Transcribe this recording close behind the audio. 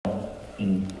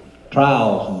and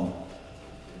trials and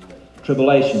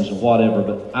tribulations or whatever.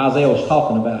 But Isaiah was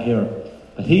talking about here.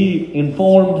 But he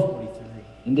informed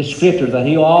in the scripture that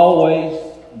he'll always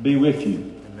be with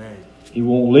you. Amen. He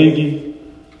won't leave you.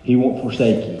 He won't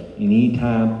forsake you in any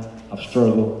time of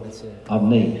struggle, of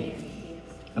need.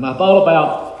 And I thought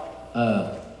about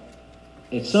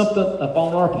it's something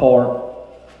upon our part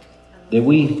that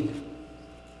we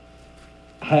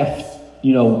have,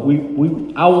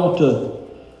 I want to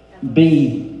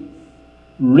be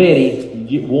ready.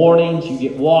 You get warnings, you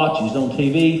get watches on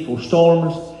TV for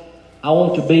storms. I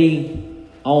want to be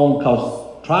on,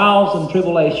 because trials and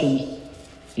tribulations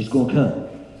is going to come.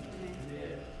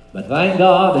 But thank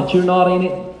God that you're not in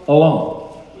it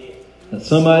alone. That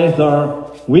somebody's there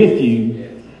with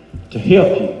you to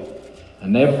help you.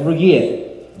 And never forget,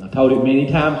 I told it many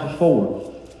times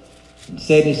before, in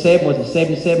 77, was the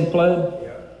 77 flood?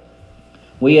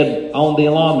 We had on the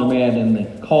laundromat and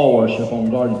the car wash up on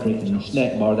Garden Creek and the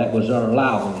snack bar. That was our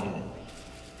livelihood.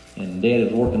 And Dad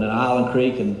was working at Island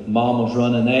Creek and Mom was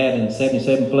running that, and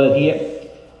 77 flood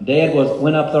hit. Dad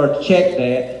went up there to check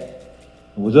that,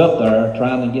 was up there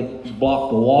trying to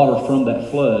block the water from that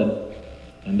flood.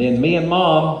 And then me and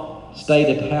Mom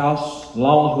stayed at the house as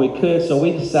long as we could, so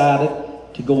we decided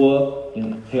to go up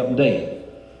and help Dad.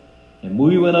 And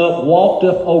we went up, walked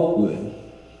up Oakwood,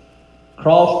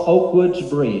 crossed Oakwood's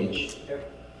bridge.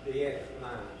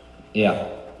 Yeah,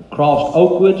 crossed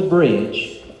Oakwood's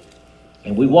bridge,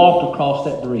 and we walked across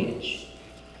that bridge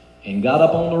and got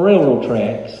up on the railroad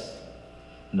tracks,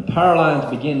 and the power lines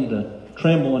began to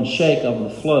tremble and shake over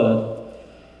the flood.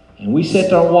 And we sat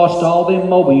there and watched all them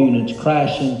mobile units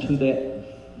crash into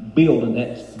that building,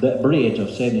 that bridge of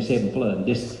 77 flood. And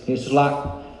it's like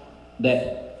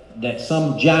that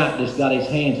some giant just got his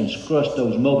hands and crushed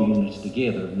those mobile units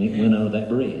together, and it went under that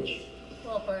bridge.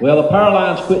 Well, the power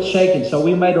lines quit shaking, so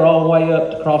we made our own way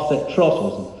up to cross that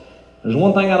trussels. And there's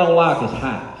one thing I don't like is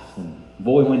heights. And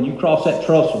boy, when you cross that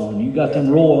trestle and you got them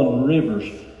rolling rivers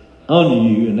under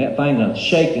you, and that thing is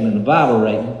shaking and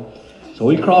vibrating. So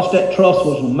we crossed that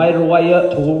trussels and made our way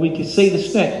up to where we could see the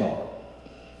snack bar.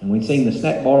 And we seen the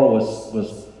snack bar was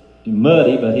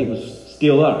muddy, but it was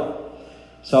still there.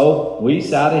 So we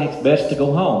decided it's best to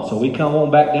go home. So we come on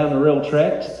back down the rail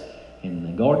tracks, and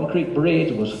the Garden Creek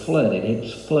Bridge was flooded. It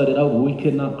was flooded over. We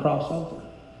could not cross over.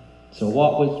 So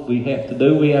what we have to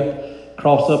do, we have to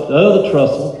cross up the other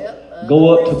trestle,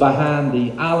 go up to behind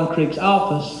the Island Creek's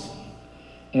office,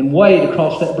 and wade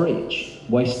across that bridge.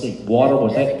 Way steep. Water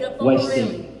was that way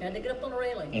steep. Had to get up on the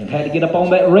railing. And had to get up on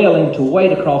that railing to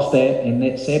wade across that, and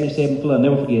that 77 flood,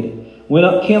 never forget it. Went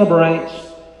up Kenner Branch,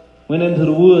 went into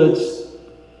the woods,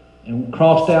 and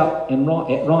crossed out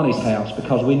at Ronnie's house,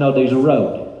 because we know there's a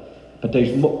road. But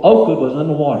Oakwood was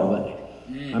underwater, wasn't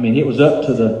it? I mean, it was up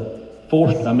to the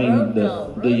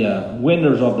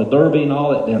windows of the Derby and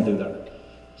all that down through there.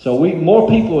 So more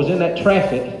people was in that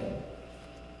traffic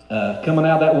coming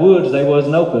out of that woods. They was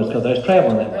in Oakwood because they was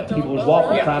traveling that way. People was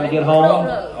walking, trying to get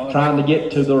home, trying to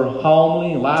get to their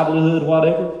homely livelihood,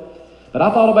 whatever. But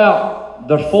I thought about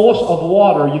the force of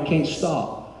water you can't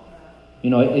stop.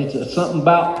 It's something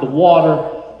about the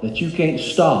water that you can't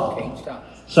stop.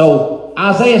 So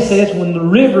Isaiah says, when the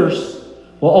rivers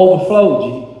will overflow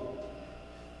you,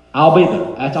 I'll be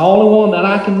there. That's the only one that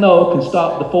I can know can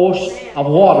stop the force of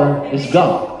water is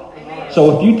God.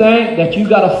 So if you think that you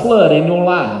got a flood in your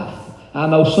life, I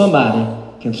know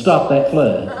somebody can stop that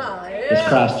flood. It's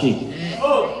Christ Jesus.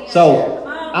 So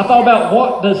I thought about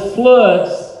what does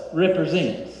floods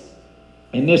represent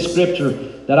in this scripture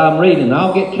that I'm reading.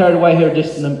 I'll get carried away here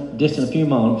just in a few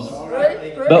moments.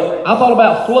 But I thought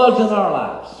about floods in our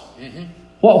lives.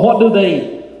 What's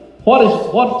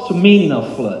the meaning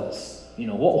of floods?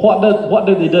 What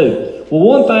do they do? Well,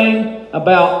 one thing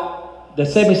about the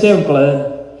 77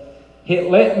 flood, it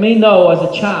let me know as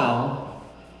a child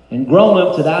and grown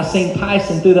up that I seen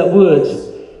Tyson through that woods,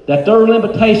 that their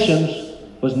limitations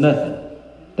was nothing.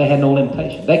 They had no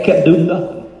limitation. They couldn't do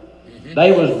nothing.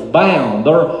 They was bound.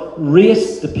 Their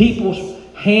wrists, the people's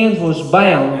hands was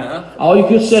bound. All you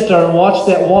could sit there and watch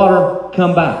that water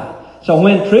come by. So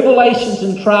when tribulations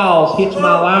and trials hits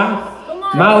my life,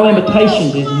 my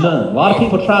limitations is none. A lot of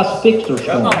people try to fix their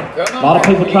storm. A lot of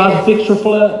people try to fix their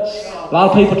floods. A lot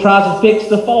of people try to fix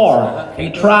the far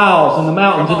and the trials and the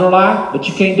mountains in their life, but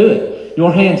you can't do it.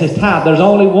 Your hands is tied. There's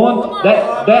only one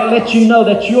that lets you know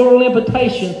that your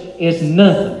limitation is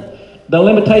nothing. The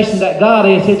limitation that God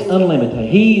is, it's unlimited.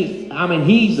 He's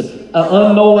an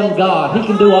unknowing God. He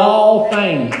can do all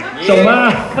things. So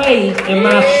my faith and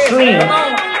my strength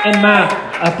and my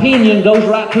opinion goes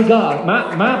right to God.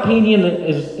 My opinion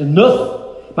is nothing.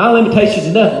 My limitations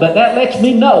is nothing, but that lets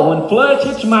me know when floods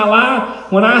hits my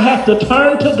life, when I have to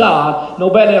turn to God, no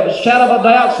matter of a shadow of a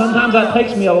doubt, sometimes that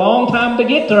takes me a long time to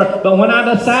get there, but when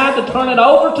I decide to turn it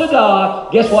over to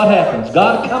God, guess what happens?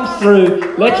 God comes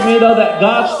through, lets me know that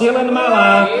God's still in my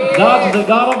life. God's the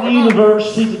God of the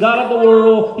universe. He's the God of the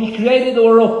world. He created the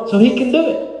world, so He can do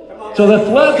it. So the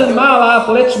floods in my life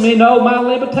lets me know my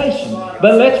limitation,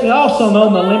 but lets me also know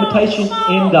my limitation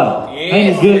in God.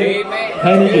 Ain't it good?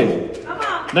 Ain't it good?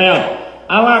 Now,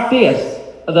 I like this.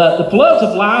 The floods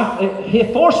of life,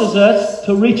 it forces us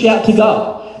to reach out to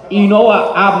God. You know,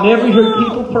 I've never heard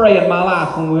people pray in my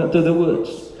life when we went through the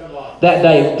woods. That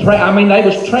day, there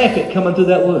was traffic coming through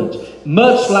that woods.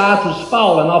 Mudslides was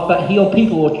falling off that hill.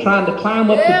 People were trying to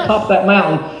climb up to the top of that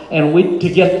mountain and to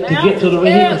get to the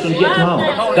vehicles and get to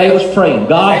home. They was praying,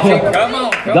 God help us.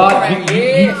 God,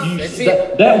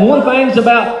 that one thing's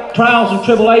about trials and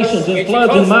tribulations and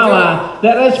floods in my life,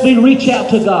 that lets me reach out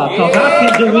to God, because I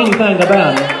can't do anything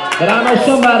about it, but I know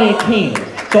somebody can.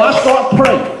 So I start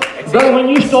praying. Brother, when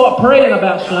you start praying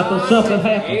about something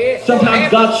happens.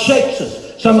 Sometimes God shakes us.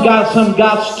 Some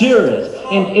God stirs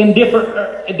us in different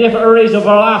areas of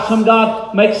our life. Some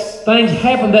God makes things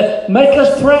happen that make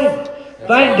us pray.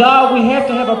 Thank God we have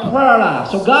to have a prayer life.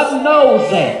 So God knows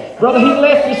that. Brother, He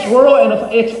left this world,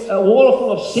 and it's a world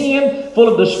full of sin, full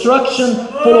of destruction,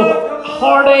 full of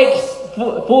heartaches,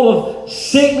 full of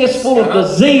sickness, full of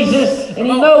diseases, and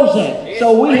He knows that.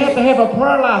 So we have to have a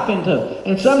prayer life into it.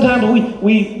 And sometimes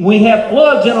we have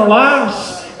floods in our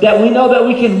lives that we know that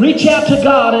we can reach out to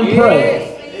God and pray.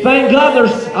 Thank God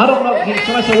I don't know,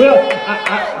 somebody say, well,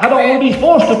 I don't want to be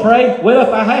forced to pray. Well, if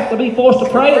I have to be forced to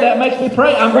pray, that makes me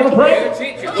pray. I'm going to pray.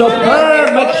 So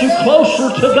prayer makes you closer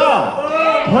to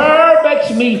God. Prayer makes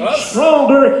me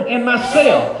stronger in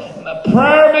myself.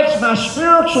 Prayer makes my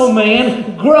spiritual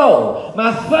man grow.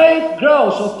 My faith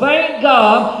grows. So thank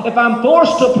God, if I'm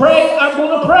forced to pray, I'm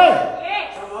going to pray.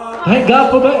 Thank God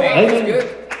for that. Amen.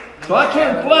 So I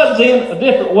turn floods in a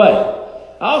different way.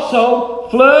 Also,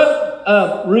 flood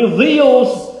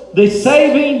reveals the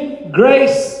saving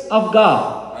grace of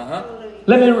God.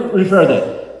 Let me refer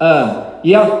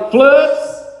that.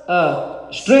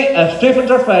 Floods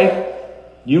strengthens our faith.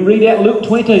 You read that Luke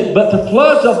 22. But the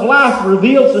floods of life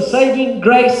reveals the saving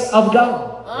grace of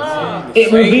God.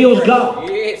 It reveals God.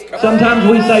 Sometimes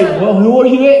we say, well, who are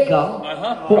you at, God?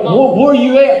 Where are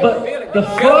you at? But the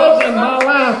floods in my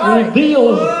life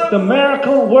reveals the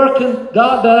miracle working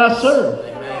God that I serve.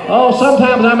 Oh,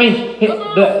 sometimes,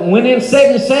 when in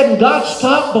 77, God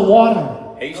stopped the water.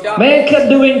 Man couldn't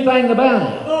do anything about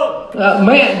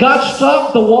it. God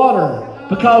stopped the water.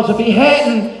 Because if He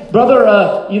hadn't, brother,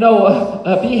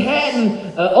 if He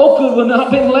hadn't, Oakwood would not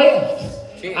have been left.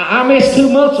 I missed 2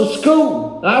 months of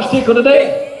school. I was tickled to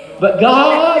death. But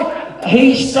God,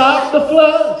 He stopped the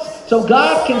floods. So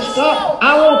God can stop.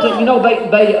 I want to,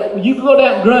 you go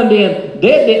down Grundin,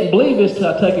 Dad didn't believe this till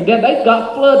I took him down. They've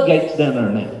got floodgates down there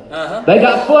now. They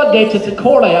got floodgates at the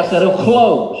courthouse that'll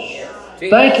close.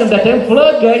 Thinking that them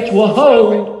floodgates will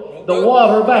hold the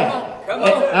water back.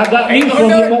 I got news for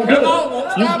you, it won't do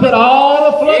it. You can put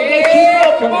all the floodgates you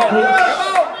open, Chris.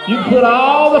 You can put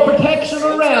all the protection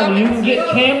around you. You can get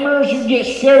cameras, you can get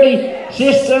security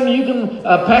system, you can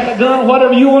pack a gun,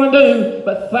 whatever you want to do.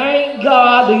 But thank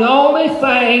God, the only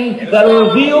thing that will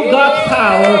reveal God's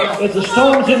power is the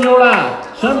storms in your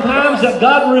life. Sometimes that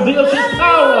God reveals His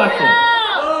power like that.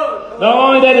 Not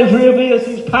only that He reveals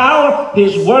His power,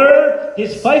 His word,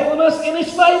 His faithfulness, and His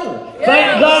favor.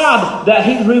 Thank God that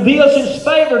He reveals His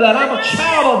favor, that I'm a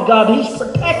child of God. He's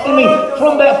protecting me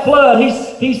from that flood.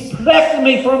 He's protecting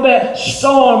me from that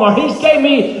storm. Or He's gave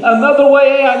me another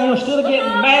way out. Instead of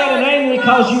getting mad and angry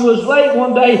because you was late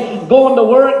one day going to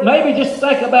work, maybe just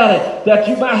think about it, that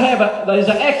you might have there's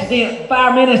an accident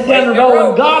 5 minutes down the road,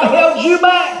 and God held you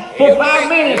back for 5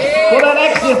 minutes for that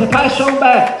accident to pass on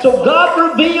by. So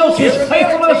God reveals His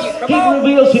faithfulness. He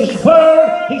reveals His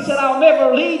word. He said, I'll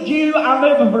never leave you. I'll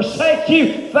never forsake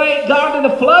you. Thank God, in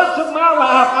the floods of my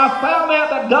life, I found out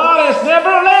that God has never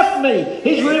left me.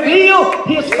 He's revealed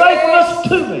His faithfulness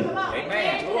to me.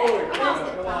 Amen.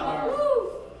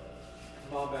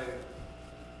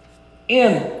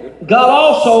 And God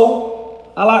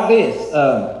also, I like this,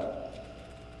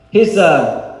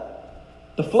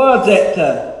 the floods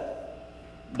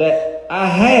that I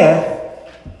have,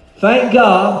 thank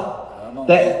God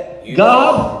that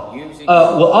God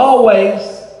will always,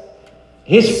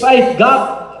 His faith,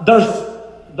 God, there's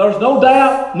no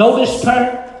doubt, no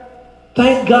despair.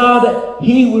 Thank God that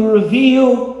He will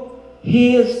reveal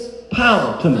His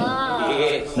power to me.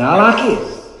 Now I like this.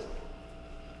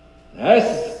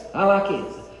 I like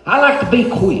this. I like to be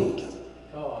equipped.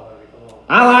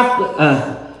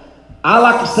 I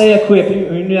like to stay equipped.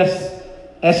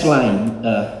 That's lame.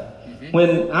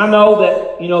 When I know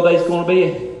that there's going to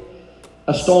be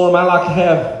a storm, I like to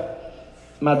have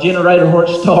my generator where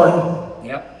it's starting.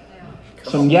 Yep.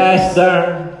 Some gas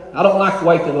there. I don't like to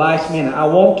wait till the last minute. I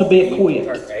want to be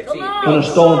equipped when a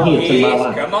storm hits in my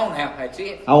life. Come on now, that's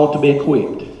it. I want to be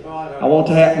equipped. I want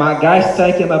to have my gas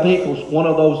tank in my vehicles. One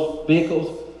of those vehicles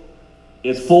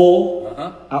is full.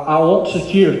 I want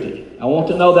security. I want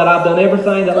to know that I've done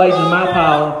everything that lays in my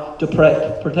power to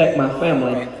protect my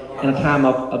family in a time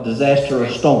of disaster or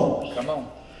storms. Come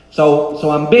on. So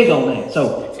I'm big on that.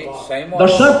 So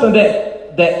there's something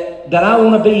that I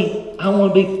want to be. I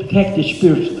want to be protected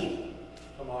spiritually.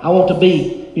 I want to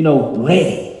be,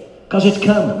 ready, because it's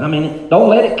coming. I mean, don't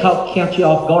let it count you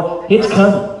off guard. It's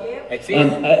coming.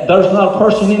 And there's not a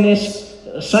person in this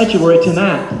sanctuary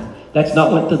tonight that's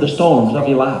not went through the storms of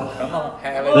your life.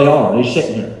 They are. They're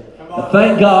sitting here. But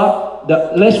thank God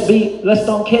that let's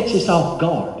don't catch this off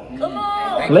guard.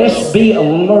 Let's be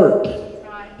alert,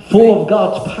 full of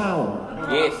God's power.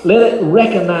 Yes. Let it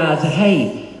recognize that,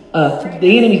 hey,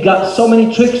 the enemy's got so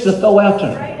many tricks to throw out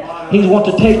there. He wants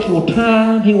to take your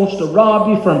time. He wants to rob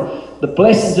you from the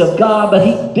blessings of God, but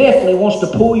he definitely wants to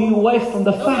pull you away from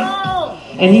the fact.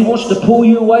 And he wants to pull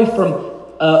you away from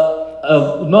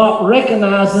not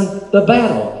recognizing the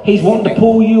battle. He's wanting to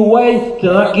pull you away to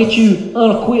not get you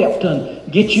unequipped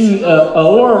and get you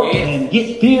alert and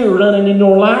get fear running in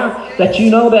your life that you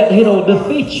know that it'll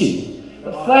defeat you.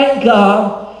 But thank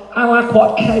God, I like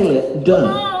what Caleb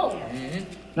done.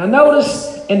 Now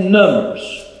notice in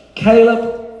Numbers,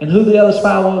 Caleb and who the other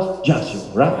spy was? Joshua,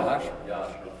 right?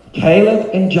 Caleb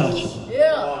and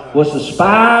Joshua was the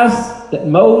spies that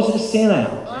Moses sent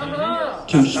out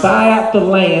to spy out the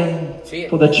land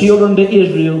for the children of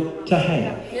Israel to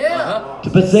have, to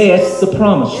possess the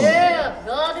promised land.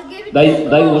 They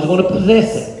was going to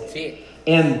possess it.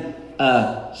 And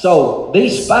so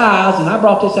these spies, and I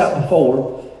brought this out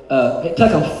before, it took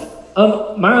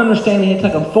them, my understanding, it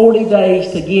took them 40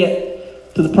 days to get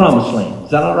to the promised land.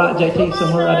 Is that all right, JT?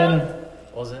 Somewhere right in there?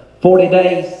 What was it? 40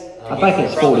 days? I think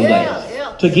it's 40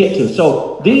 days to get to.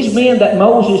 So these men that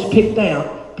Moses picked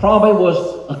out probably was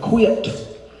equipped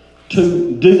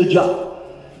to do the job.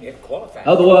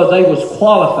 Otherwise, they was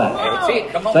qualified.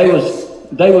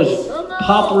 They was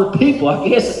popular people, I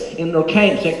guess, in their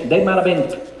camps. They might have been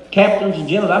captains and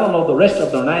generals. I don't know the rest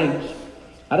of their names.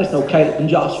 I just know Caleb and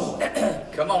Joshua.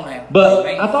 Come on now. But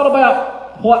I thought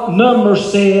about what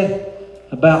Numbers said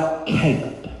about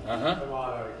Caleb.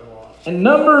 In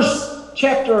Numbers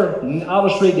chapter, I'll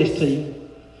just read this to you.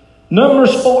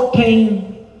 Numbers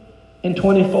 14 and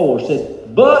 24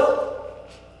 said, but,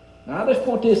 now let's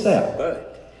point this out.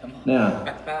 Now,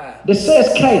 this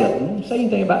says Caleb. It doesn't say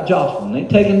anything about Joshua. They ain't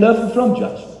taking nothing from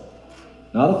Joshua.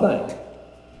 Not a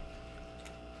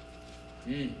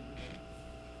thing.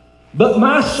 But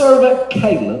my servant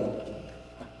Caleb,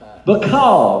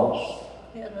 because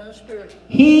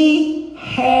he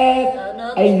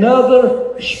had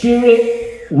another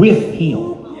spirit with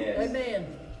him.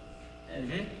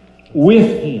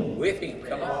 With him.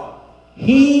 Come on.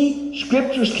 He,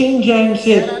 Scriptures King James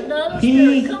said,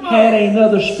 he had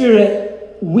another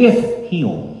spirit with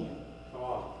him.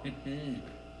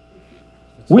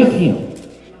 With him.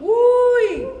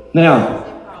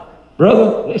 Now,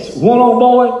 brother, this one old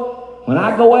boy, when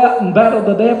I go out and battle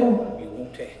the devil,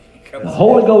 the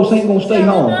Holy Ghost ain't going to stay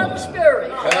home.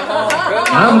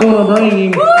 I'm going to bring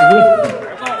him with me.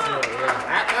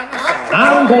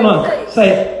 I'm going to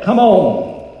say, come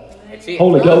on,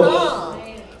 Holy Ghost.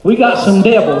 We got some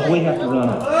devils we have to run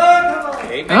out.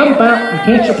 I'm fighting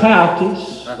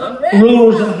principalities,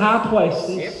 rulers in high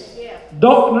places,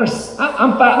 darkness.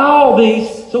 I'm fighting all these.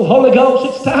 So Holy Ghost,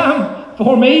 it's time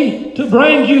for me to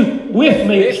bring you with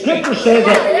me. The Scripture says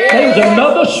that there's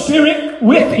another spirit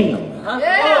with him.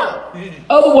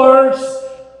 Other words,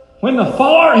 when the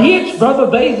fire hits, brother,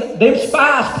 them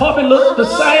spies probably looked the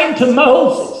same to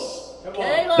Moses.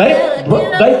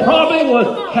 They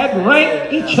probably had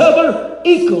ranked each other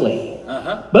equally.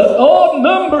 But old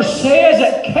Numbers says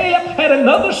that Caleb had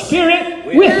another spirit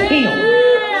with him.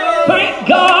 Thank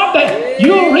God that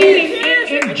you're reading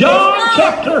in John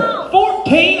chapter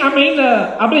 14.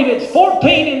 I believe it's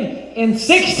 14 and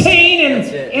 16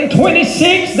 and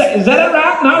 26. Is that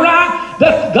right? Not right?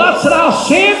 That God said, I'll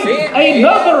send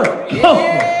another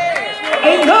comforter,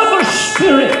 another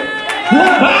spirit who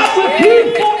will abide with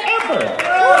you forever.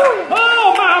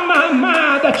 Oh,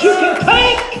 my, that you can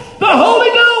take the Holy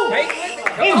Ghost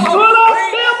and run off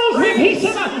devils with. He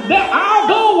said that I'll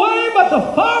go away, but the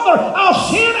Father, I'll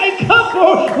send a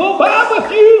comforter, will abide with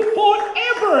you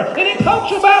forever. and it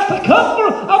talks about the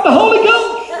comfort of the Holy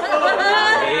Ghost.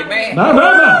 Amen. My.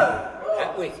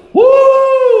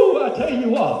 Woo! I tell you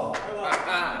what.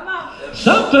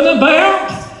 Something about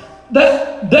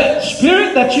that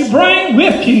spirit that you bring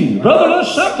with you. Brother,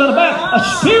 there's something about a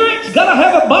spirit's got to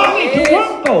have a body to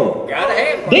work for.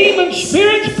 Demon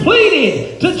spirits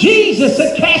pleaded to Jesus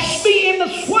to cast me in the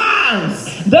swines.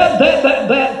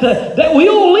 That we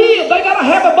all live. They got to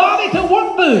have a body to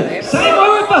work through. Same way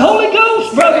with the Holy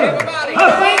Ghost, brother. I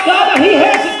thank God that He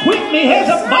has equipped me. He has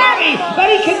a body that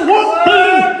He can work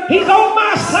through. He's on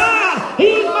my side.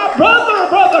 He's my brother.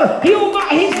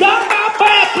 He's got my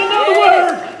back. In other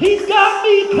words, He's got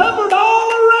me covered all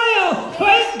around.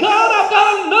 Thank God I've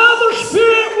got another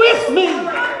spirit with me.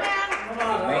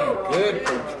 Amen. Good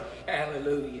preacher.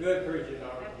 Hallelujah. Good preacher.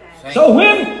 So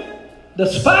when the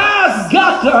spies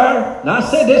got there, and I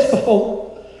said this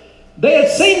before, they had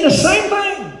seen the same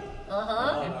thing.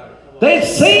 They had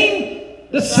seen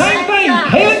the same thing.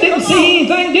 Caleb didn't see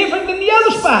anything different than the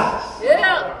other spies.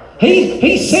 Yeah.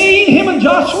 He seen, him and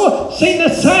Joshua seen the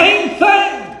same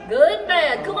thing. Good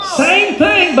man, come on. Same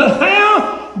thing, but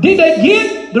how did they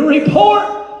get the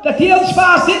report that the other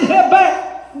spies didn't have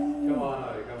back? Come on.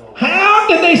 How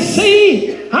did they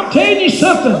see? I'm telling you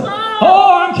something.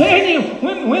 Oh, I'm telling you,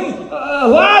 when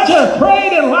Elijah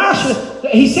prayed and Elisha,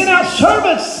 he sent out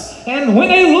servants, and when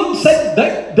they looked and said,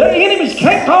 their enemies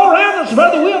camped all around us,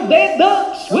 brother, we're dead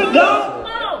ducks. We're gone.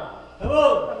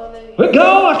 We're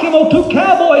gone like them old two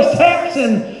cowboys taps,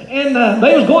 and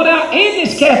they was going out in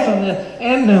this cabin,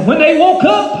 and when they woke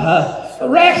up,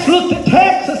 Rex looked at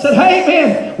Tex and said, hey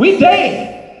man, we dead.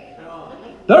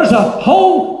 There's a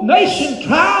whole nation,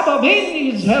 tribe of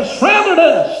Indians have surrounded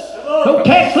us. So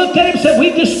Tex looked at him and said,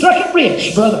 we just struck it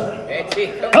rich, brother.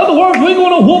 In other words, we're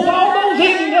going to whoop all those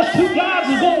Indians. Those two guys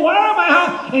is going to wear them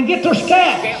out and get their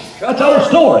scabs. That's the whole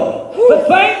story. But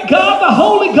thank God the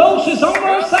Holy Ghost is on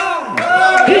our side.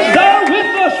 He's there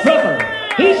with us, brother.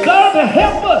 He's there to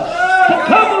help us, to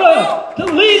cover us, to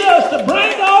lead us, to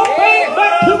bring all things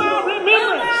back to our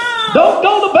remembrance. Don't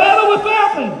go to battle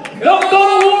without Him. Don't go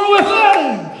to war without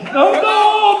Him. Don't go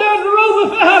all down the road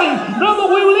without Him. Brother,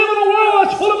 we live in a world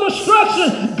that's full of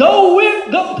destruction. Go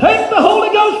take the Holy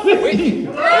Ghost with you.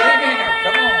 Come on.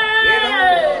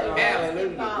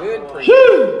 Hallelujah. Good preacher.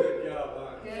 Good job,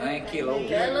 Thank you, Lord.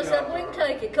 Tell us if we can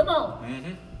take it. Come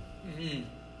on.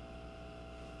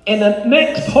 And the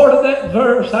next part of that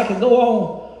verse, I could go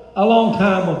on a long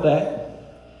time with that.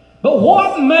 But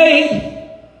what's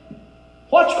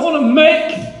going to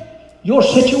make your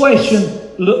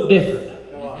situation look different?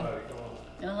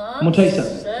 I'm going to tell you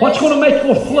something. What's going to make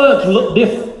your floods look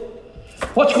different?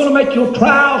 What's going to make your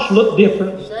trials look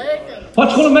different?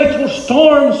 What's going to make your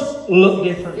storms look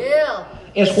different? Yeah.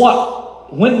 It's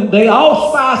when they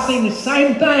all spies see the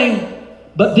same thing,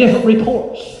 but different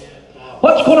reports.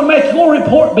 What's going to make your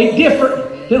report be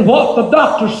different than what the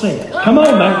doctor says? Come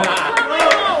on, man.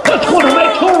 What's going to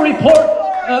make your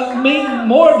report mean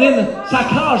more than the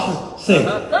psychologist said?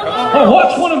 Or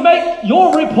what's going to make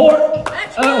your report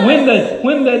when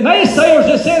the naysayers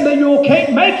are saying that you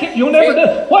can't make it, you'll never do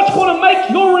it? What's going to make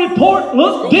your report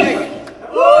look different?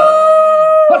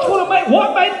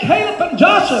 What made Caleb and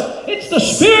Joshua? It's the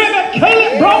spirit that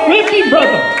Caleb brought with him,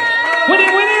 brother. When he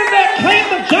went in that camp,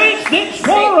 the giants didn't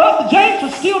swallow up. The giants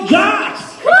were still giants.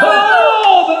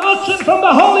 Oh, the unction from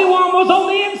the Holy One was on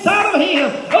the inside of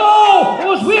him. Oh, it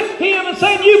was with him and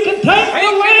saying, you can take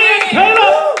the land,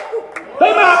 Caleb.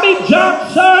 They might be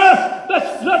giants, sir.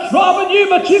 That's robbing you,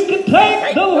 but you can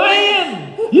take the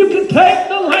land. You can take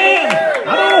the land.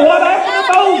 I don't know what happened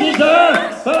to Moses there,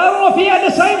 but I don't know if he had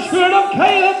the same spirit of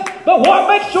Caleb. But what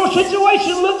makes your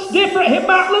situation look different? It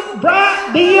might look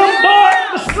bright, dim, dark,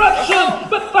 destruction.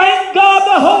 But thank God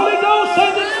the Holy Ghost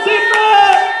says it's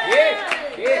different.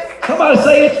 Yes. Somebody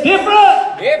say it's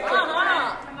different. Different. Come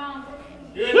on.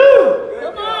 Woo.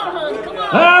 Come on, honey. Come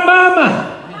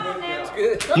on. That's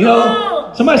good. You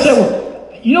know, somebody said,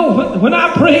 well, you know, when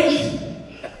I preach,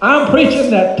 I'm preaching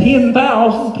to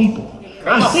 10,000 people.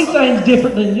 I see things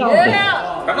different than y'all do.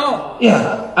 Come on.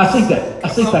 Yeah, I see that. I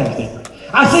see things different.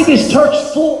 I see this church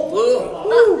full.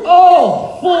 Ooh.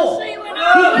 Oh, full.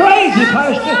 You're crazy,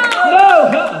 Pastor.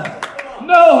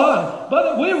 No,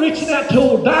 but we're reaching out to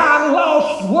a dying,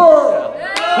 lost world.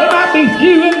 There might be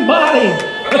few in body,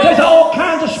 but there's all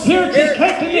kinds of spirits that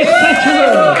came to this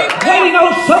sanctuary, waiting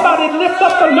on somebody to lift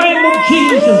up the name of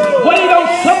Jesus, waiting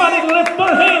on somebody to lift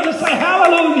their hands and say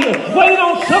hallelujah, waiting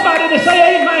on somebody to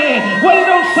say amen, waiting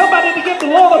on somebody to give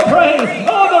the Lord a praise.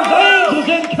 Oh, there's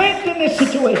angels encamped in this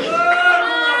situation.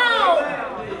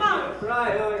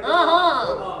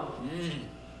 Uh-huh.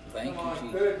 Thank you,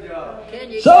 Jesus. Good job. Can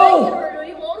you So- take it or do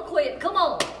you want to quit?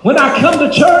 come to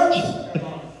church,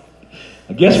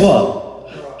 guess what?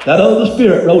 That other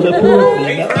spirit rode up here with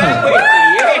me in that tongue.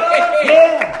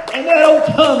 Yeah, and that old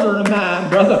thunder of mine,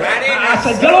 brother. I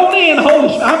said, get on in, Holy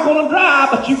Spirit. I'm going to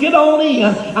drive, but you get on in.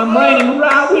 I'm bringing him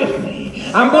right with me.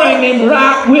 I'm bringing him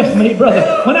right with me,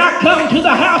 brother. When I come to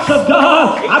the house of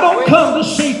God, I don't come to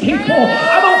see people.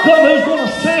 I don't come who's going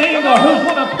to sing or who's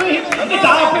going to preach. It's an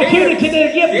opportunity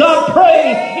to give God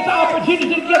praise. It's an opportunity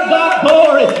to give God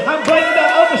glory. I'm bringing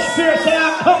that other spirit saying,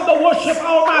 I come to worship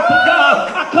Almighty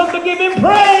God. I come to give him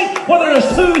praise. Whether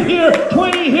it's 2 here,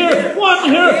 20 here, 1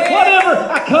 here, whatever.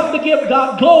 I come to give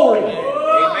God glory.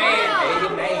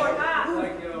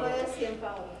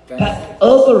 That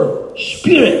other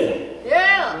spirit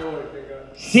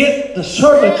sent the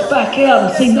servants back out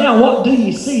and see, now what do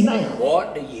you see now?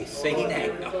 What do you see now?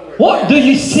 What do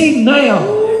you see now?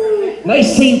 They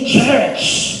seen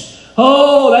chariots.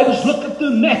 Oh, they was looking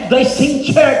through neck. They seen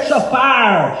chariots of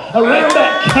fire around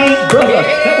that camp, brother,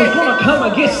 that was going to come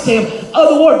against them. In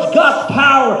other words, God's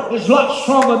power is a lot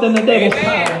stronger than the devil's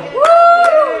power.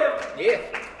 Yeah.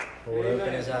 Lord,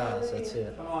 open his eyes. That's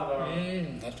it.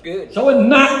 That's good. So in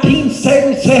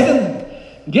 1977,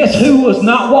 guess who was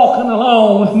not walking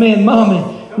along with me and Mommy?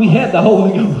 We had the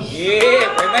Holy Ghost.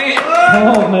 Yeah, amen. Come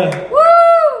on, man.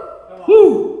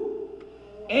 Woo!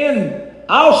 And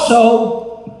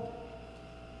also,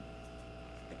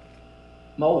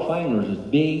 my old fingers is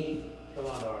big,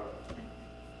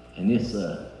 and this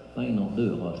thing don't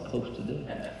do what it's supposed to do.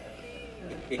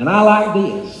 And I like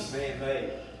this.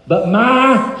 But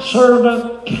my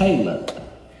servant Caleb,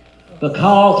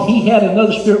 because he had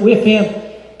another spirit with him,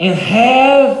 and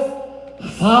have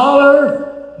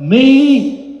followed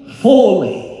me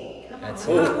fully. That's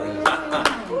it.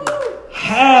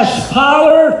 Has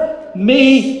followed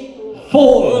me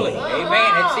fully. Amen.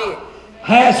 That's it.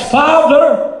 Has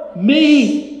followed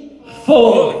me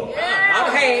fully.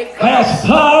 Has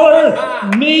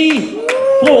followed me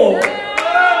fully.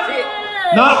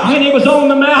 Not when he was on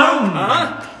the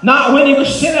mountain. Not when he was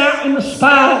sent out in the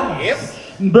spies.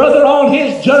 Yep. Brother, on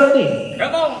his journey.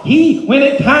 Come on. When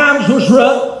at times was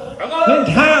rough, when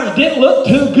times didn't look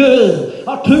too good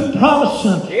or too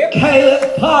promising,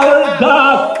 Caleb followed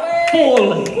God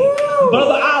fully.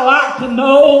 Brother, I like to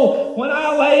know when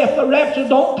I lay, if the rapture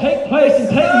don't take place and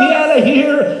take me out of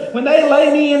here, when they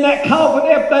lay me in that coffin,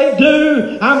 if they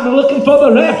do, I'm looking for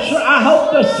the rapture. I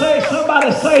hope to say,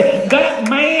 somebody say, that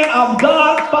man of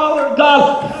God followed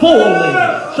God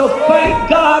fully. So thank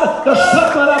God there's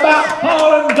something about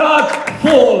following God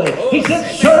fully. He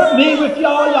said, serve me with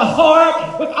all your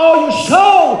heart, with all your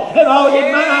soul, and all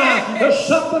your mind. There's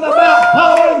something about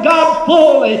following God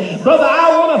fully. Brother,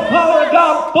 I want to follow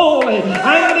God fully.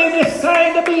 I ain't in this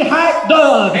thing to be hyped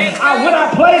done. When I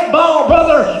played ball,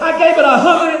 brother, I gave it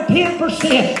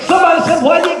 110%. Somebody said,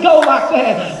 why you go like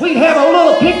that? We'd have a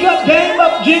little pickup game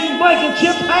up Jim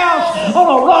Blankenship's house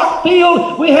on a rock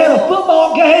field. We had a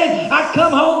football game. I'd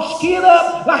come home, skid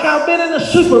up like I've been in the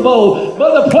Super Bowl.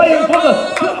 Brother, playing for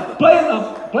the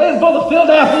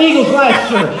Philadelphia Eagles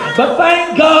last year. But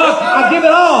thank God, I give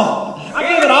it all. I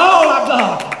give it all I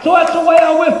got. So that's the way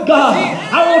I'm with God.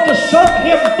 I want to serve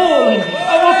him fully.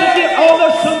 I want to get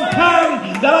over some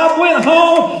time that I went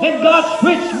home and God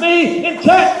switched me and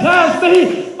chastised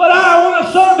me. But I want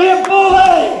to serve him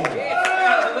fully.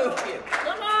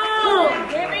 Come on.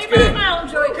 Give me my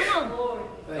mouth, Joey. Come on.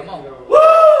 Come on.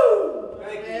 Woo!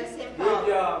 Good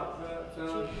job,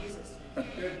 son.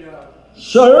 Good job.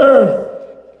 Serve,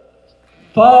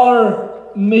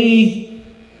 follow me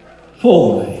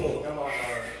fully.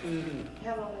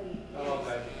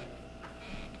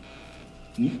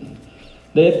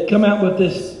 They had come out with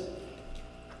this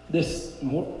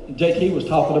JT was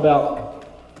talking about,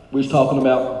 we was talking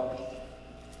about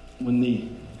when the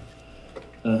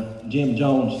Jim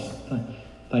Jones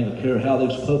thing occurred, how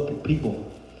those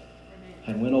people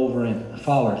had went over and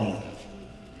followed him.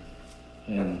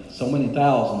 And so many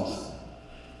thousands,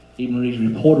 even these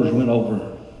reporters went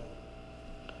over.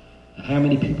 And how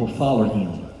many people followed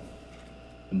him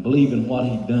and believed in what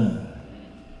he'd done,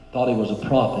 thought he was a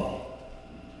prophet,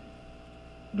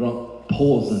 drunk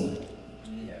poison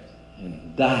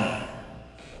and died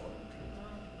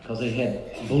because they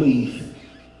had belief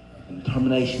and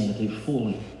determination that they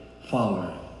fully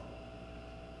followed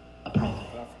a prophet.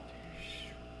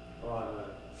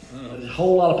 There's a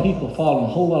whole lot of people following a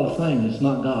whole lot of things that's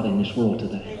not God in this world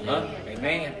today.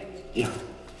 Amen. Yeah.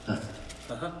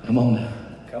 Come on now.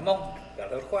 Come on.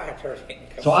 Got a little quieter.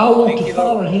 So I want to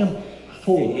follow him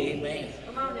fully. Amen.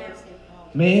 Come on now.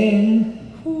 Man,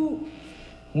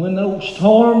 when those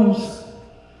storms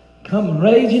come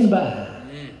raging by,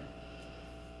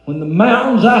 when the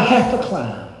mountains I have to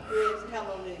climb,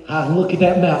 I can look at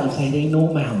that mountain and say, it ain't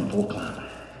no mountain for a climber.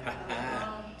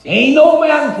 Ain't no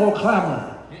mountain for a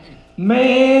climber.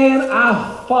 Man,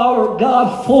 I followed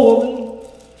God fully.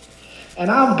 And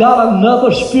I've got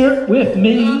another spirit with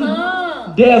me.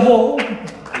 Devil.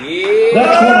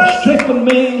 That's going to strengthen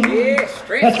me.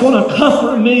 That's going to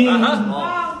comfort me.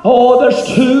 Oh,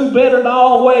 there's two better than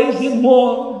always in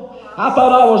one. I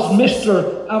thought I was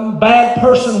Mr. Bad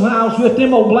person when I was with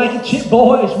them old blanket chip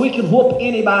boys. We could whoop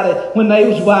anybody when they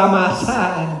was by my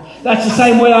side. That's the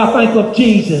same way I think of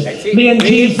Jesus. Me and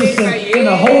Jesus and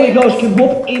the Holy Ghost can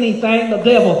whoop anything the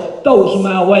devil throws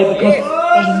my way because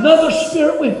there's another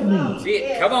spirit with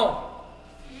me. Come on.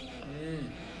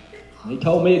 He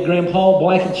told me at Grandpa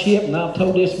Blankenship, and I've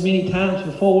told this many times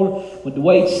before, when the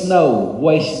way it snowed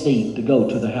waist deep to go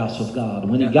to the house of God.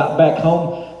 When he got back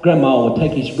home, Grandma would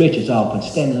take his breeches off and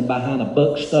stand behind a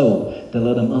buck stove to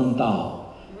let him unthaw.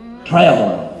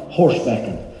 Traveling,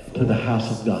 horsebacking to the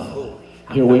house of God.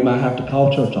 Here we might have to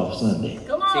call church off Sunday.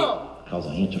 Come on. Because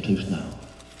an inch or two snow.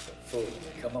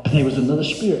 Come on. But there was another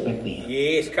spirit back then.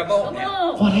 Yes, come on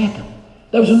now. What happened?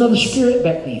 There was another spirit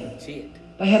back then.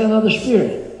 They had another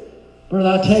spirit.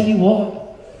 Brother, I tell you what.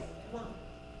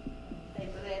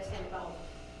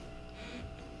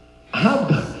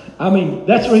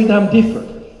 That's the reason I'm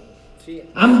different.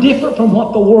 I'm different from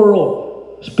what the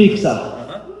world speaks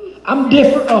of. I'm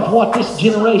different of what this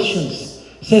generation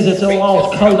says it's a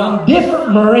lost code. I'm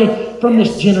different, Murray, from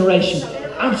this generation.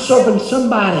 I'm serving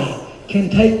somebody can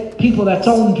take people that's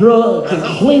on drugs and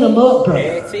clean them up, brother,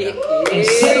 and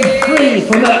set them free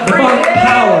from that demonic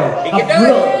power of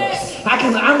drugs.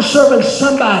 I'm serving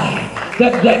somebody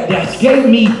that's gave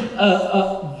me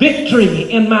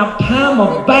victory in my time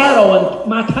of battle and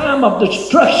my time of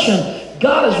destruction.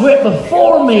 God has went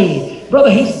before me.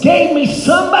 Brother, He's gave me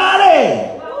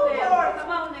somebody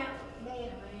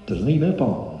to lean up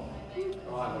on.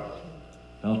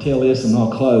 I'll tell this and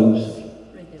I'll close.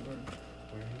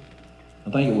 I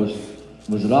think it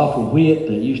was it Alfred Witt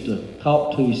that used to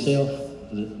talk to himself?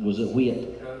 Was it Witt?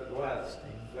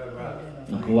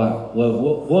 Uncle White. Well,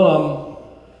 one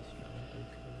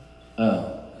of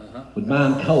them would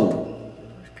mine coal.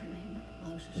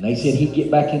 And they said he'd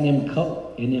get back in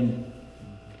them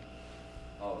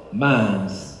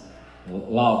mines,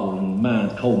 logger and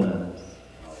mines, coal mines.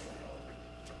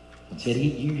 And said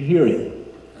you hear him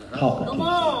talking to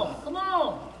himself. Come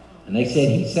on. And they said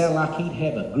he'd sound like he'd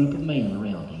have a group of men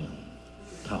around him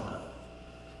talking.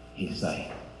 He'd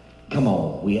say, come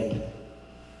on, Witt.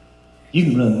 You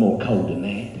can run more coal than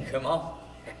that. Come on.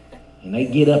 And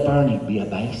they'd get up there and he'd be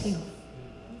by himself.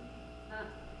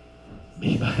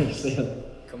 Be by himself.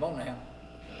 Come on now.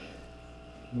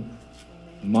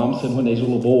 Mom said when these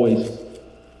little boys,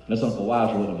 that's Uncle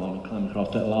Wiser with them on and climbing across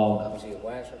that log. Was he a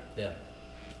wiser? Yeah.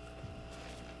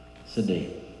 Said the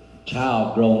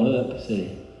child growing up,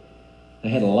 said they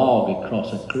had a log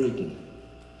across that creek and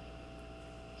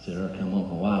said, there come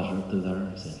Uncle Wiser up through there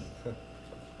and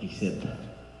he said,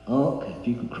 Unc, if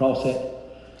you could cross that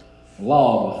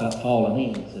log without falling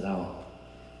in, he said, I'll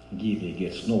give you a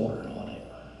good snore or whatever.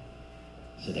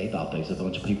 Said they thought there was a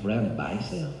bunch of people around him by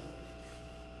himself.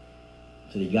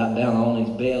 Said he got down on his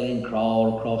belly and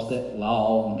crawled across that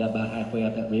log and got about halfway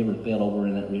out that river and fell over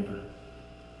in that river.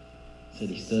 Said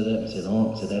he stood up and said,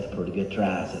 Unc, said that's a pretty good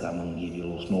try. Said I'm going to give you a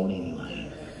little snort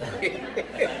anyway.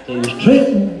 Said he was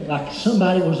treating like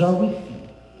somebody was there with him.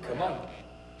 Come on.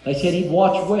 They said he'd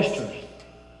watch westerns.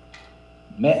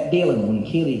 Matt Dillon, when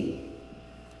Kitty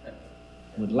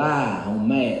would lie on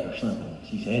Matt or something.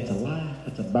 She said, that's a lie.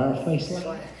 That's a bare-faced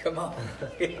lie. Come on.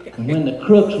 And when the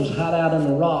crooks was hid out in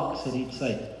the rocks, said he'd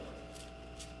say,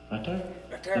 right there.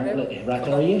 Right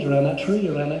there he is, around that tree,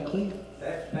 around that cliff.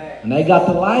 And they got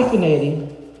the laughing at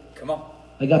him. Come on.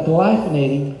 They got the laughing at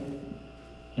him.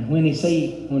 And when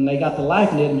they got the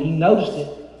laughing at him, he noticed it.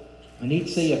 And he'd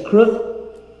see a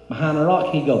crook behind a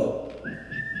rock, he'd go,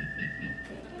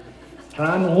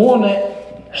 trying to warn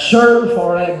that sheriff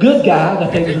or that good guy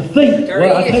that they was a thief.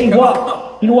 Well, I tell you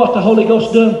what, you know what the Holy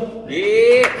Ghost done?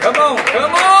 Yeah, come on,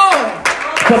 come on.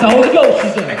 That's what the Holy Ghost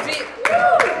is doing. That's it.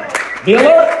 Be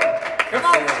alert. Come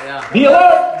on. Be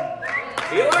alert.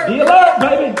 Be alert. Be alert,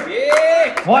 baby.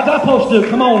 Yeah. What's I supposed to do?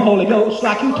 Come on, Holy Ghost.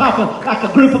 Like you talking like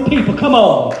a group of people. Come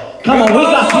on. Come on. We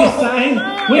got this thing.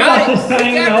 We got this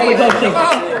thing. The Holy Ghost says,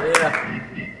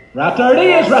 right there it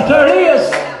is. Right there it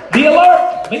is. Be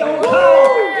alert. Be on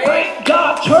call. Thank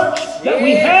God, church, that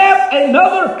we have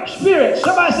another spirit.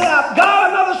 Somebody say, I've got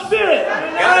another spirit.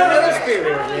 Got another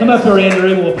spirit. Come up here,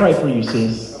 Andrew, and we'll pray for you,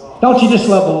 sis. Don't you just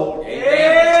love the Lord?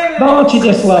 Don't you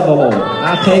just love the Lord?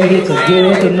 I tell you, it's a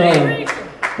good to know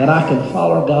that I can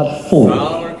follow God fully.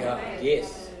 Follow God,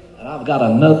 yes. That I've got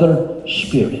another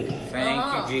spirit.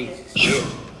 Thank you,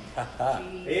 Jesus.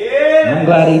 I'm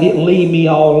glad He didn't leave me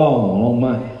all alone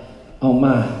on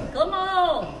my Come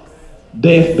on.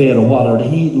 deathbed or whatever.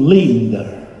 He'd lead me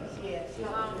there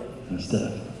and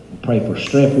stuff. We pray for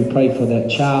strength. We pray for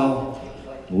that child.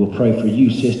 We'll pray for you,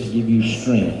 sister, give you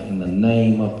strength in the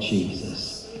name of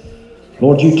Jesus.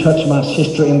 Lord, you touch my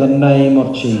sister in the name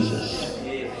of Jesus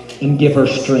and give her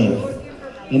strength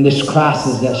in this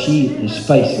crisis that she is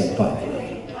facing, Father.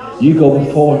 You go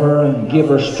before her and give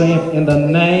her strength in the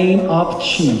name of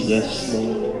Jesus.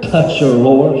 Touch her,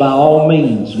 Lord, by all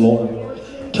means, Lord.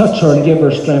 Touch her and give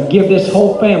her strength. Give this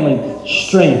whole family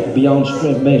strength beyond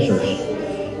strength measures.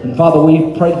 And Father,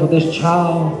 we pray for this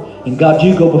child. And God,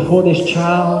 you go before this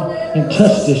child and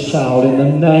touch this child in the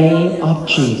name of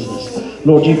Jesus.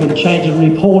 Lord, you can change the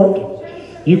report.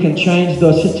 You can change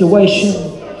the situation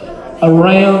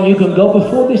around. You can go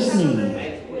before this need.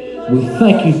 We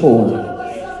thank you for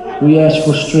it. We ask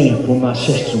for strength for my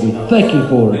sister. We thank you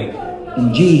for it.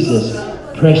 In Jesus'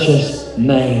 precious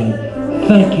name.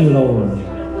 Thank you, Lord.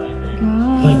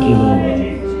 Thank you, Lord.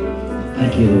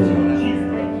 Thank you, Lord.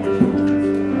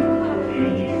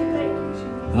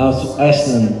 I was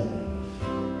asking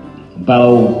about an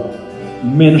old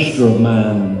minister of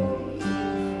mine.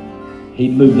 He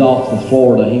moved off to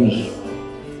Florida. He was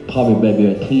probably maybe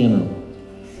about 10 or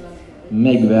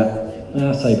maybe about,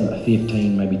 I'd say about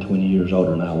 15, maybe 20 years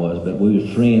older than I was, but we were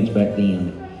friends back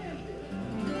then.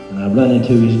 And I run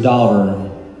into his daughter,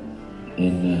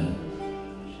 and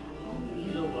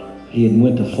he had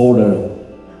went to Florida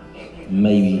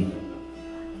maybe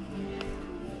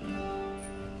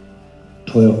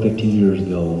 12, 15 years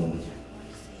ago.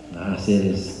 And I said,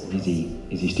 is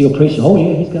he still preaching? Oh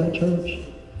yeah, he's got a church.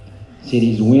 He said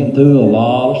he's went through a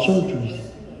lot of surgeries.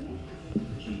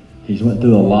 He's went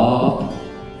through a lot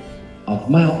of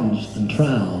mountains and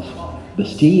trials, but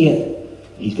still yet,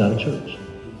 he's got a church.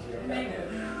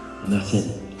 And I said,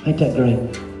 ain't that great?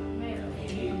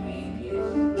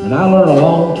 And I learned a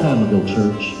long time ago,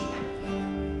 church,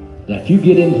 that if you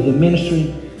get into the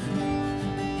ministry,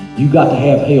 you got to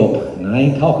have help. And I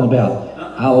ain't talking about,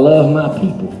 I love my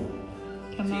people.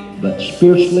 But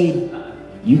spiritually,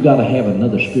 you got to have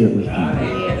another spirit with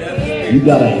you. You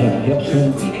got to have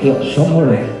help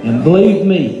somewhere. And believe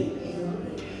me,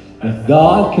 if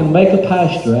God can make a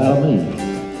pastor out of me,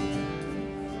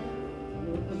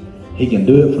 He can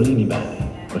do it for anybody.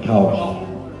 Because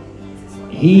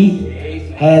He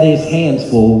had His hands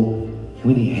full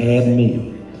when He had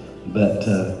me. But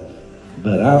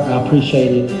I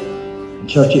appreciate it.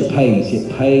 Church, it pays. It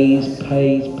pays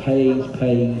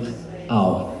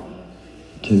off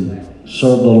to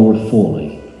serve the Lord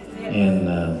fully. And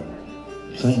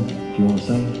sing, if you want to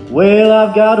sing. Well,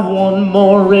 I've got one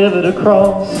more river to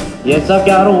cross. Yes, I've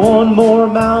got one more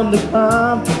mountain to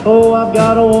climb. Oh, I've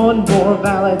got one more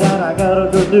valley that I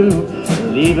gotta go do,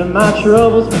 leaving my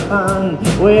troubles behind.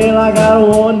 Well, I got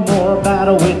one more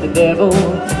battle with the devil,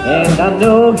 and I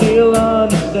know He'll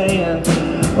understand.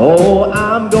 Oh,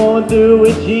 I'm going through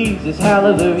with Jesus,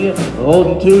 hallelujah,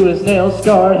 holding to His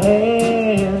nail-scarred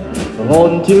hand,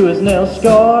 holding to His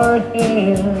nail-scarred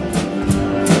hand.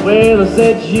 Well, I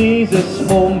said, Jesus,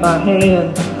 hold my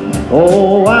hand,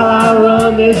 oh, while I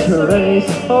run this race.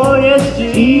 Oh, yes,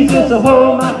 Jesus,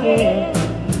 hold my hand,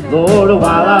 Lord,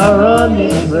 while I run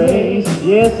this race.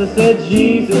 Yes, I said,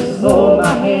 Jesus, hold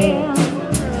my hand,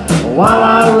 while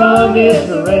I run this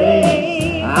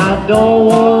race. I don't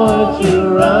want to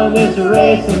run this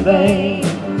race in vain.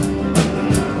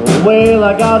 Well,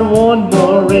 I got one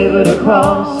more river to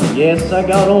cross. Yes, I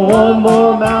got one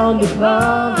more mountain to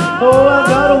climb. Oh, I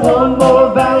got one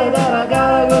more valley that I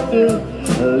gotta go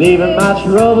through, leaving my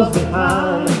troubles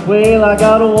behind. Well, I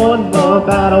got one more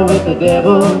battle with the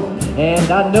devil,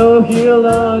 and I know He'll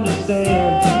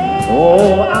understand.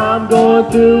 Oh, I'm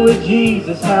going through with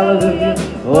Jesus, hallelujah,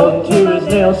 holding to His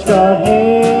nail-scarred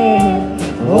hand,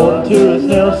 holding to His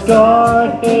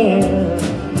nail-scarred hand.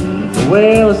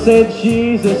 Well, I said,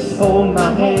 Jesus, hold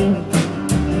my hand,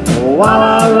 while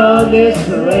I run this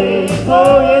race.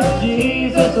 Oh, yes,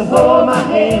 Jesus, hold my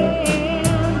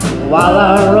hand, while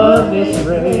I run this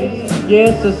race.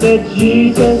 Yes, I said,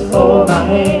 Jesus, hold my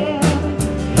hand,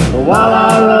 while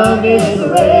I run this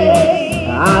race.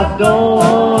 I don't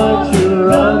want to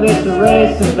run this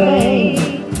race in vain.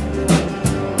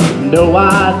 No,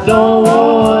 I don't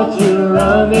want to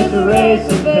run this race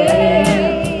in vain.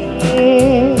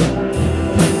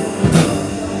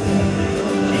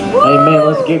 Amen.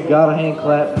 Let's give God a hand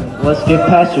clap. Let's give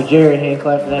Pastor Jerry a hand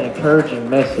clap for that encouraging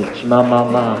message.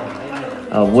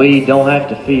 We don't have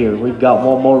to fear. We've got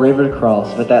one more river to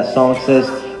cross. But that song says,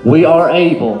 we are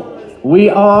able We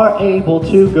are able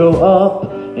to go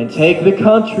up and take the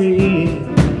country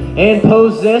and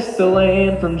possess the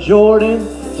land from Jordan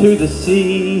to the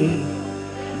sea.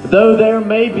 Though there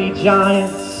may be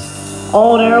giants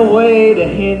on our way to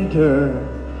hinder,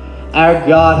 our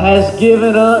God has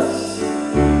given us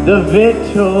the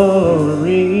victory.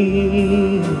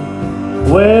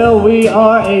 Well, we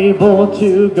are able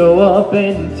to go up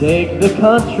and take the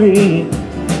country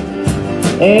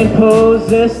and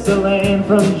possess the land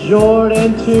from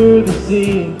Jordan to the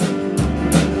sea.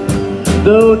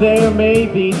 Though there may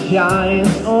be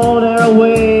giants on our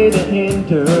way to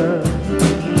hinder,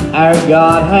 our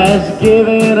God has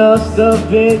given us the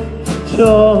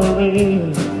victory.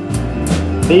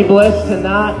 Be blessed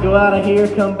tonight. Go out of here.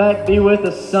 Come back. Be with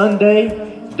us Sunday.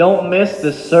 Don't miss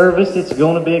the service. It's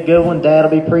going to be a good one. Dad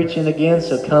will be preaching again,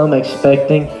 so come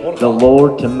expecting the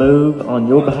Lord to move on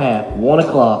your behalf. 1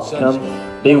 o'clock. Come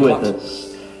be with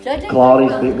us.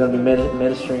 Claudia's going to be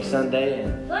ministering Sunday,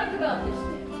 and Think about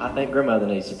this. I think grandmother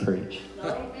needs to preach. Stay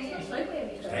right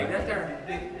there.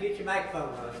 Get your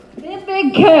microphone on. Them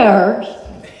big carrots,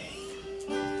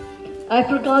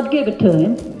 after God gave it to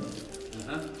him,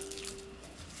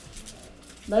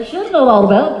 they should know all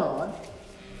about God.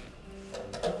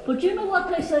 But you know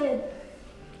what they said?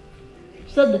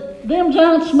 Said, them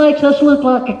giants makes us look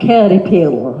like a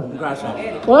caterpillar.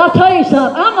 Well, I'll tell you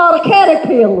something. I'm not a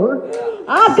caterpillar.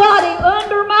 I've got him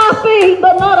under my feet,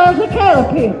 but not as a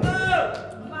caterpillar.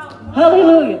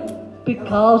 Hallelujah.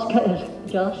 Because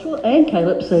as Joshua and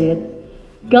Caleb said,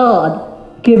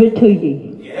 God give it to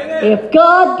you. If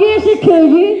God gives it to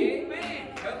you,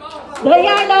 there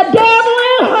ain't a devil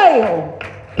in hell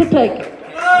to take it.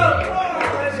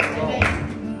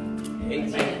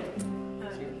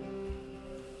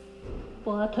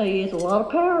 Well, I tell you, it's a lot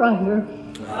of power right here.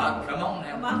 Come on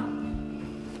now.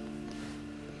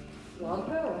 A lot of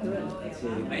power right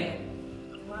here. Amen.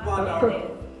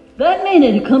 That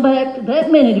minute to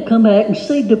come back and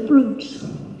see the fruits.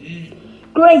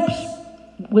 Grapes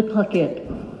with like it.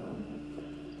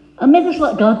 I mean, it's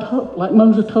like like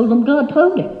Moses told them, God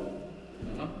told him.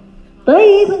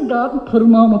 They even got and put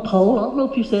them on a pole. I don't know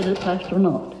if you said it, Pastor, or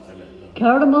not.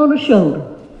 Carried them on their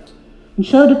shoulder and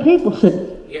showed the people, said,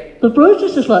 the fruits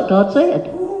is just like God said.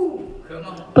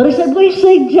 But he said, we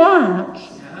see giants.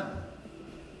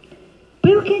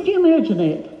 People, can you imagine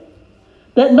that?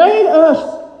 That made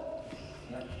us.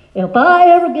 If I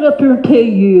ever get up here and tell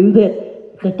you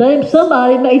that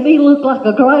somebody made me look like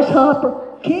a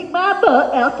grasshopper, kick my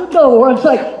butt out the door and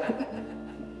say,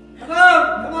 Come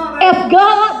on, man. if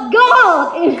God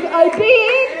is a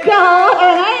big God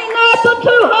and ain't nothing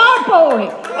too hard for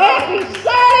him. If he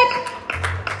said it.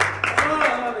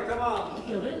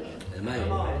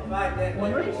 Come on. Fight that.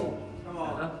 One reason. Come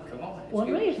on.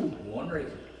 One reason. One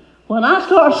reason. When I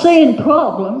start seeing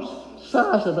problems,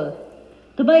 size of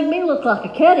to make me look like a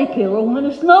caterpillar, when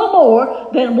it's no more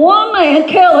than one man,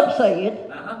 Caleb said.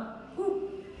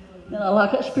 And I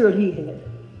like that spirit he had.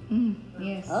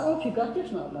 Yes. I don't know if you got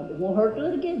this or not, but it won't hurt to do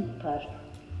it again, Pastor.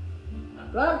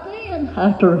 Right then,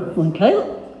 after when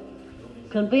Caleb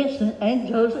convinced, and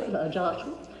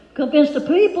Joshua, convinced the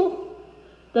people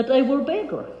that they were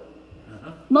bigger.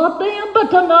 Not them,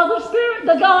 but another spirit,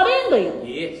 the God in them.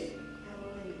 Yes.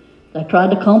 They tried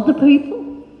to calm the people.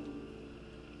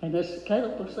 And this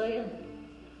Caleb was saying,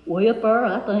 way up there,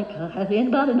 I think, has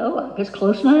anybody know? I guess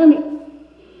close to 90.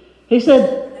 He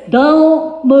said,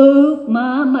 don't move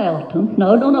my mountain.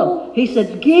 No. He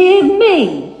said, give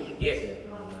me. Yes.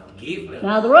 Give me.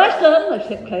 Now the rest of them,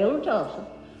 except Caleb and Joshua,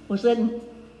 was saying,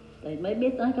 they made me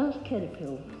think I was a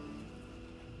caterpillar.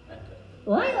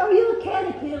 Well, are you a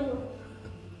caterpillar?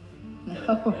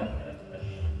 No.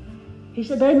 He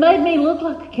said, they made me look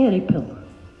like a caterpillar.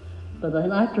 But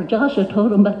then after Joshua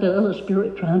told them about the other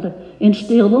spirit trying to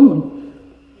instill them,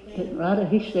 and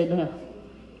he said, now,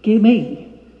 give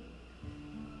me.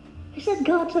 He said,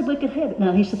 God said we could have it.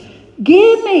 Now he said,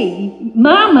 give me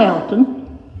my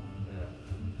mountain,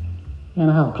 and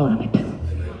I'll climb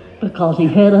it. Because he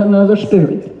had another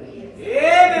spirit.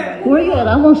 Where you at?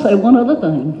 I want to say one other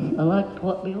thing. I like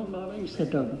what Bill Darling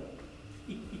said to me.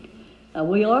 Now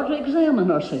we are to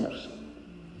examine ourselves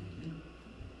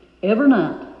every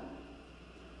night.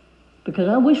 Because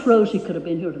I wish Rosie could have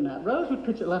been here tonight. Rosie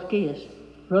puts it like this.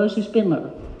 Rosie's been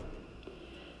there.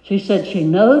 She said she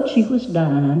knowed she was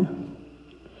dying,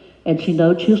 and she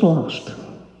knowed she was lost.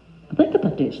 Think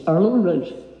about this, our little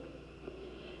Rosie.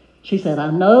 She said,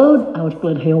 I knowed I was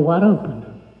blood hell wide open.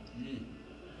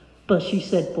 But she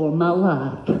said, for my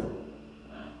life,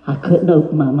 I couldn't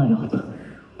open my mouth.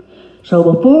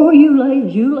 So before you lay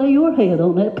your head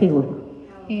on that pillow,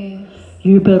 Yes.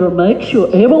 you better make sure,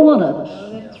 every one of us,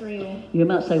 Oh, that's real. You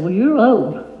might say, well, you're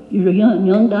old. You're young.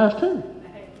 Young dies too.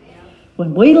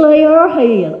 When we lay our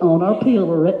head on our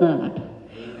pillow at night,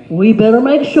 we better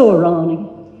make sure, Ronnie,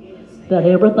 that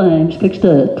everything's fixed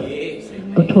up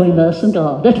between us and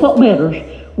God. That's what matters.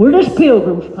 We're just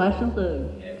pilgrims passing through.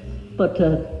 But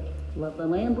love the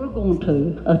land we're going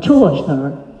to, a choice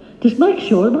there. Just make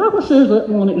sure. The Bible says let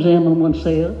one examine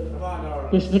oneself.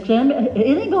 Just examine.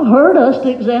 It ain't going to hurt us to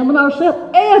examine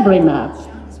ourselves every night.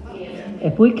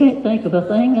 If we can't think of a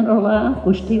thing in our life,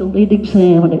 we still need to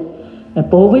examine it. And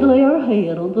before we lay our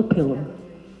head on the pillow,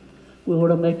 we ought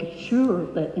to make sure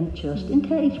that just in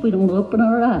case we don't open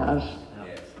our eyes,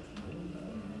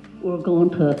 we're going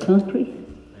to a country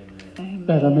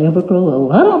that'll never grow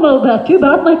old. I don't know about you,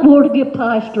 but I think we ought to give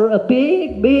Pastor a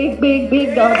big, big, big,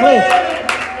 big God bless.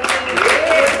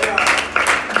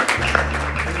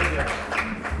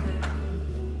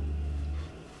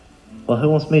 Well, who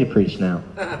wants me to preach now?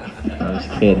 I'm just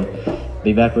kidding.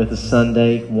 Be back with us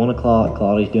Sunday, 1 o'clock.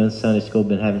 Claudia's doing Sunday school.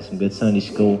 Been having some good Sunday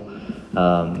school.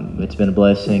 It's been a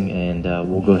blessing, and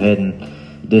we'll go ahead and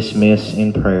dismiss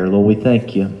in prayer. Lord, we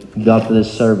thank you, God, for this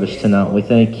service tonight. We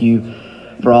thank you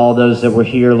for all those that were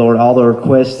here, Lord, all the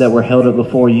requests that were held up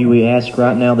before you. We ask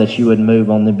right now that you would move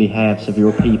on the behalves of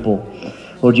your people.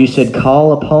 Lord, you said,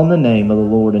 call upon the name of the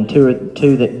Lord, and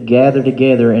two that gather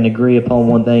together and agree upon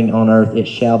one thing on earth, it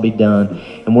shall be done.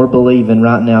 And we're believing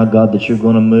right now, God, that you're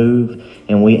going to move,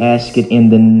 and we ask it in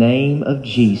the name of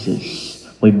Jesus.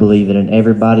 We believe it, and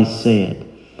everybody said,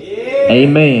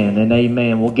 amen and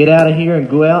amen. We'll get out of here and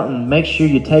go out and make sure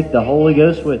you take the Holy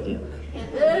Ghost with you.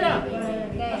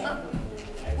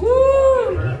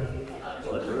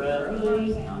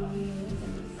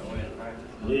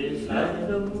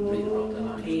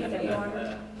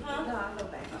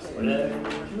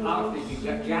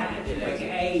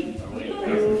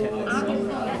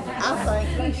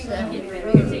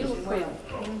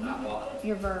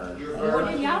 Your verb.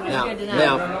 Now,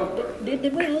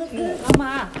 did we look good? Oh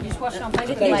my, you just watched on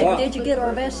Facebook. Did you get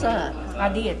our best side? I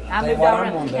did. I moved all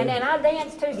around. And then I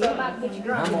danced too, so I'm about to get you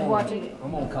drunk and watching it.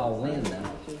 I'm gonna call Lynn now.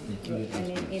 And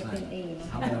then it's an E.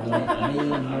 I'm gonna let me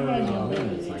and her and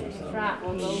Lynn sing something. Right,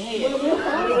 we'll go ahead.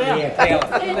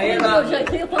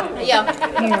 Yeah,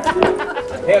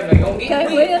 Tell me, gonna get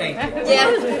beat, Yeah.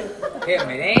 Tell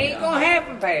me, that ain't gonna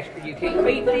happen, Pastor. You can't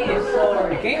beat this.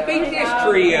 You can't beat this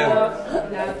trio.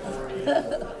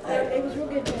 It was real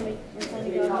good to me.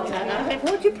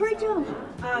 What'd you preach on?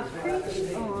 I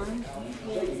preached on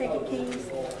 2 Kings,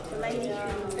 the lady who,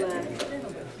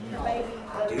 her baby,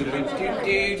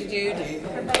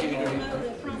 her baby didn't know the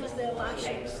promise that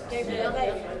Elisha gave her that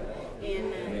day,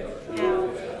 and how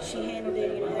she handled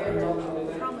it,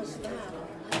 her promise died on her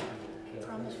life,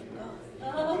 promise from God.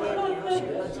 And she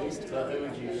got testimony. A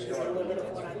little bit of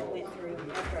what I went through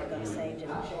after I got saved, and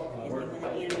then when the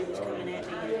enemy was coming at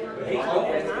me, and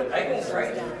my promise was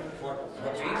done.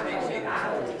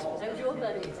 That was your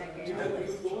baby.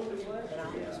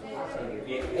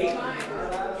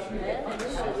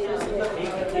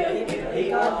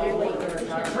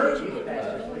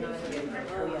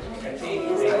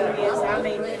 Yes, I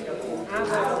mean,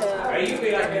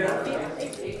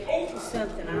 I was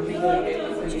something. I mean,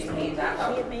 it just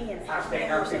hit me, and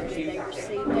something they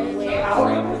received that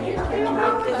well.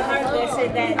 They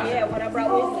said that, yeah, what I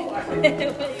brought with me. What he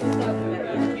was talking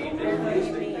about,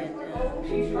 hit me, and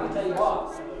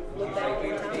look back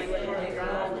one time, they went home and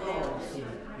dry in the house.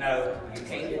 No, you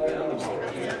can't do that.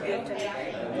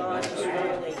 God just really, I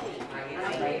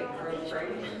had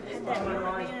that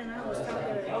moment, and I was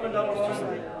talking to her, and it was just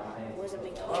like, it wasn't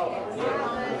me talking. It was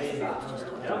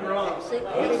just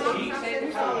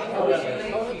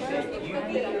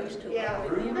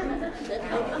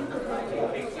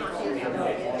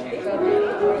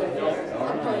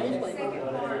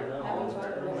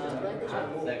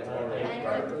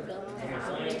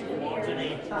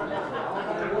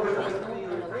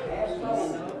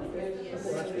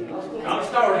I'm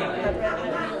starting.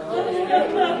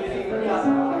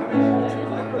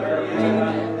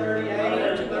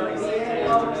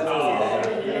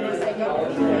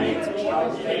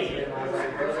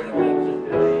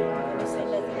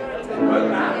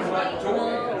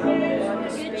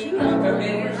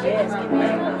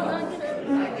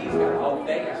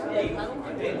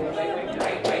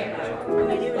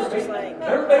 it was just like,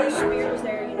 the spirit was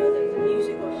there, the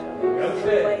music was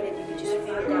played, and you could just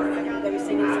feel God. They were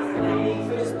singing something about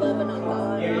just loving on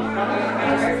God.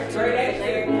 And just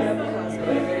there, because I was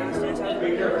talking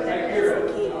about that's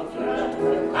the key. If you want to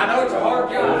feel I know it's a hard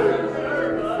job.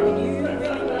 and you really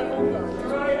love on God.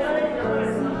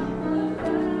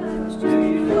 It was just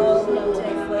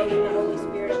floating, floating, the Holy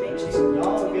Spirit. I mean, just, it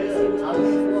was for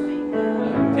me.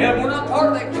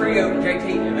 trio,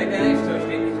 JT, and they done this to us,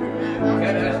 didn't they?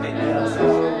 Cut us, didn't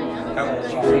they? Come on, she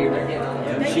see her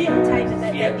there. They dictated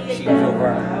that Yeah, they did she that. was over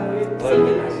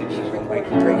looking. I said, she's going to make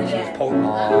a drink. She's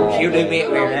pulling. She'll do me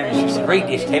up there and she said, read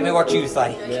this. Tell me what you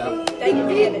think. They didn't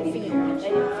have it filmed. They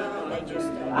didn't film it. They just.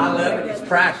 I love it. It's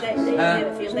priceless. They didn't have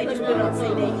it filmed. They just put it on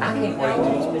CD. I can't wait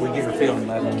till we get her feeling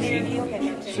of it. Karen Hill came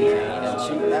out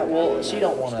to She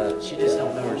don't want to. She just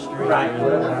don't know her street. Right.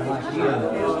 Well, I'm like you.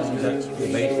 The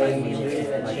base thing,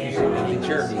 like you said, the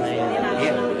church.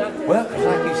 Yeah. Well,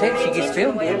 like you said, she gets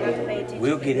filmed.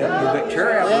 We'll get up, we'll get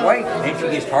her out of the way. Then she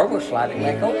gets hard, we'll slide it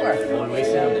back over.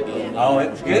 Oh,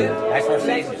 it was good. That's what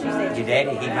I said. Your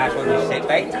daddy, he might as well just sit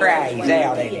back and cry. He's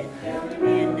out at it.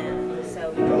 And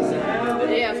so.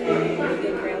 Yeah.